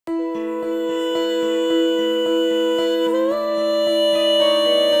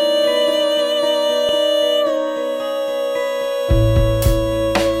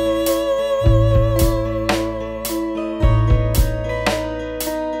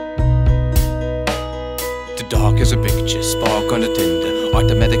Dark as a picture, spark on the tinder,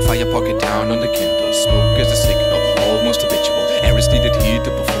 automatic fire pocket down on the Kindle. Smoke is a signal, almost habitual. Air is needed here to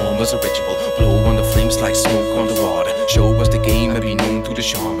perform as a ritual. Blow on the flames like smoke on the water. Show us the game and be known to the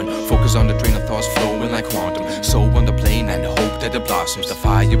shaman. Focus on the train of thoughts flowing like quantum. Sow on the plane and hope that it blossoms. The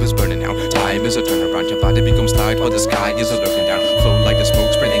fire is burning out, time is a turnaround. Your body becomes light while the sky is a looking down. Flow like the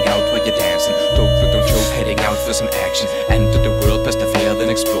smoke spreading out while you're dancing. Don't choke, heading out for some action. Enter the world, past the veil and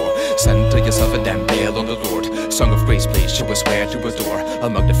explore. Center yourself and then bail on the Lord. Song of grace, please show us where to adore.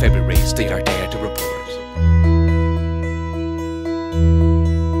 Among the fairy race, they are there to report.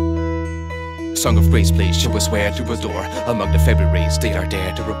 Song of grace, please show us where to adore. Among the fairy race, they are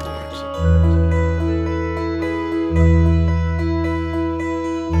there to report.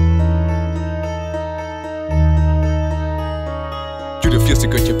 You feel so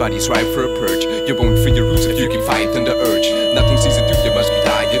good, your body's ripe for a purge. You won't free your roots if you keep fighting the urge. Nothing's easy to do, you must be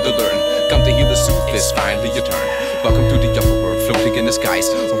tired to learn. Come to heal the soup, it's finally your turn. Welcome to the Upperworld, floating in the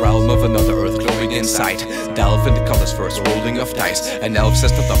skies. A realm of another earth glowing inside. Delve in the colors first, rolling of dice. An elf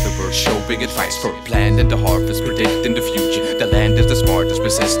says to love the birds, showing advice. For planting the harvest, predicting the future. The land is the smartest,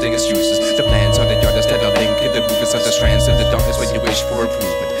 resisting its uses. The plans are the yarders that are linking the movements of the strands in the darkness when you wish for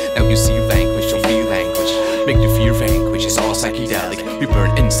improvement. Now you see language, you'll feel language. Make the fear vanquish, it's all psychedelic. We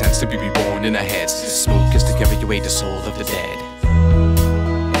burn incense to be reborn in our heads. Smoke is to carry away the soul of the dead.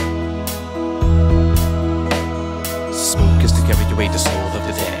 Smoke is to carry away the soul of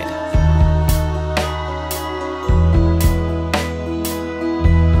the dead.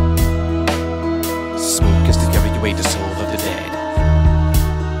 Smoke is to carry away the soul of the dead.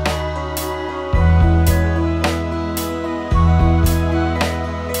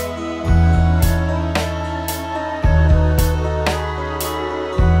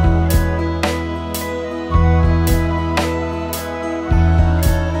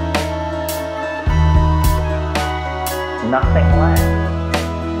 Nothing lasts.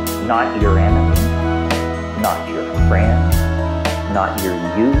 Not your enemy, not your friend, not your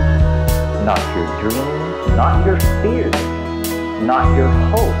youth, not your dreams, not your fears, not your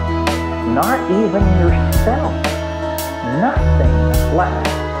hopes, not even yourself. Nothing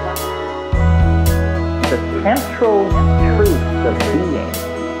lasts. The central truth of being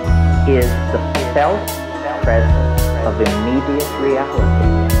is the self-presence of immediate reality.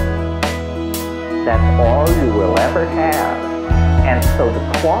 That's all you will ever have. And so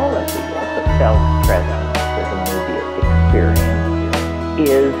the quality of the self-presence of immediate experience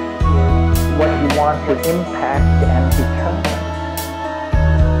is what you want to impact and become.